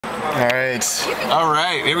All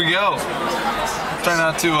right, here we go. Try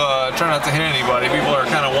not to hit anybody. People are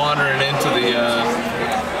kind of wandering into the.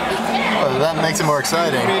 Oh, that makes it more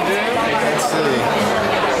exciting. Let's see.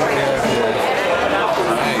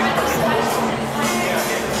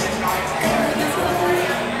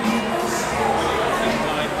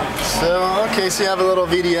 So, okay, so you have a little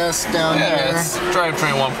VDS down here. Yeah, it's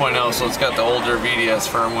drivetrain 1.0, so it's got the older VDS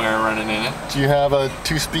firmware running in it. Do you have a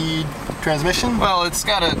 2-speed transmission? Well, it's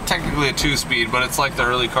got technically a 2-speed, but it's like the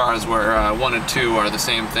early cars where 1 and 2 are the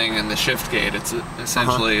same thing in the shift gate. It's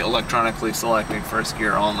essentially electronically selecting first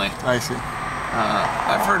gear only. I see.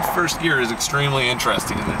 I've heard first gear is extremely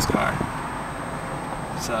interesting in this car.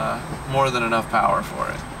 It's more than enough power for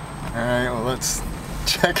it. Alright, well let's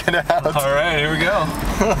check it out. Alright, here we go.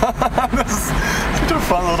 This is such a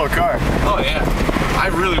fun little car. Oh yeah. I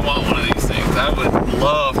really want one of these things. I would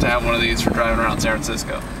love to have one of these for driving around San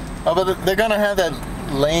Francisco. Oh, but they're gonna have that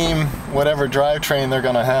lame whatever drivetrain they're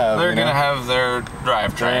gonna have. They're gonna have their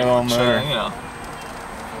drivetrain, which, you know.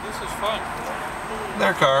 This is fun.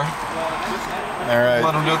 Their car. Alright.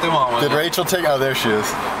 Let them do what they want with it. Did Rachel take? Oh, there she is.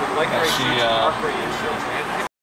 Yeah,